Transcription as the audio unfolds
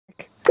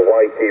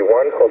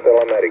YT1 Hotel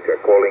America,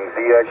 calling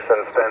ZX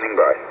and standing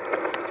by.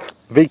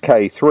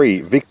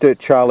 VK3 Victor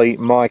Charlie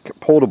Mike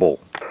Portable.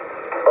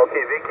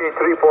 Okay,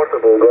 VK3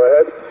 Portable, go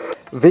ahead.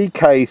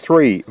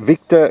 VK3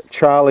 Victor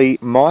Charlie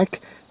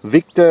Mike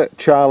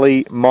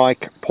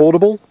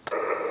Portable.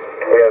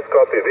 Yes,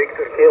 copy.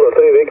 Victor Kilo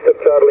 3 Victor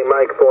Charlie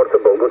Mike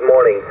Portable, good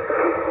morning.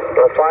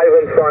 5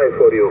 and 5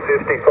 for you.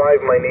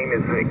 55, my name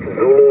is Vic.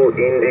 Zulu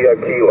India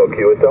Kilo,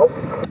 QSO.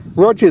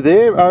 Roger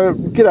there.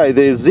 G'day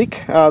there,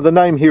 Zic. The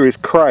name here is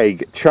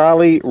Craig.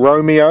 Charlie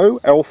Romeo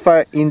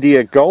Alpha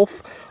India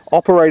Golf,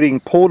 operating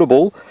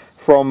portable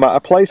from a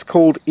place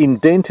called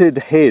Indented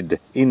Head,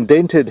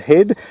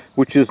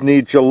 which is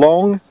near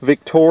Geelong,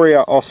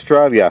 Victoria,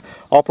 Australia,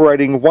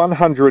 operating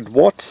 100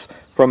 watts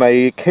from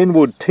a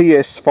Kenwood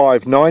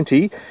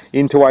TS590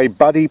 into a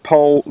Buddy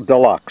Pole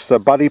Deluxe,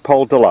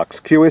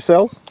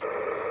 QSL.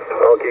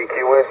 Okay,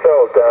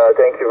 QSO,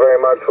 thank you very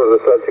much for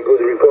such a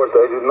good report.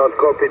 I did not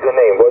copy the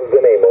name. What's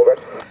the name,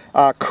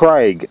 over?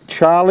 Craig.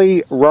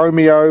 Charlie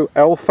Romeo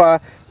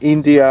Alpha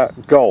India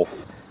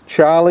Golf.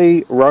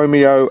 Charlie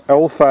Romeo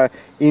Alpha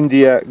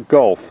India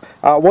Golf.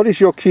 What is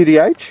your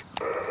QTH?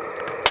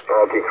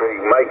 Okay, Craig.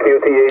 My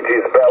QTH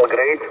is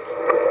Belgrade.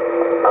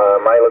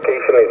 My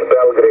location is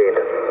Belgrade,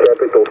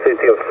 capital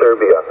city of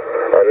Serbia.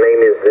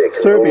 Name is Zic.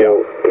 Serbia.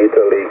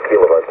 Italy,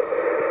 kilowatt.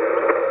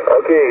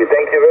 Okay,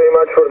 thank you very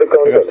much for the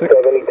contact.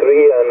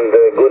 73 and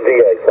good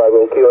DX. I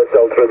will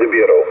QSL through the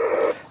bureau.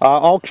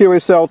 I'll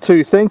QSL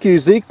too. Thank you,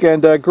 Zic,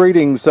 and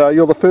greetings.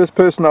 You're the first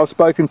person I've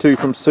spoken to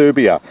from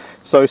Serbia.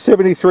 So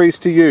 73's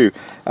to you.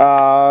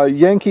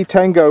 Yankee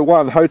Tango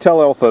 1,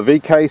 Hotel Alpha,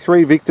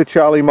 VK3, Victor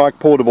Charlie Mike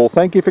Portable.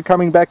 Thank you for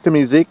coming back to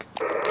me, Zic.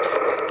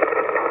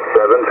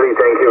 73,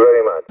 thank you very much.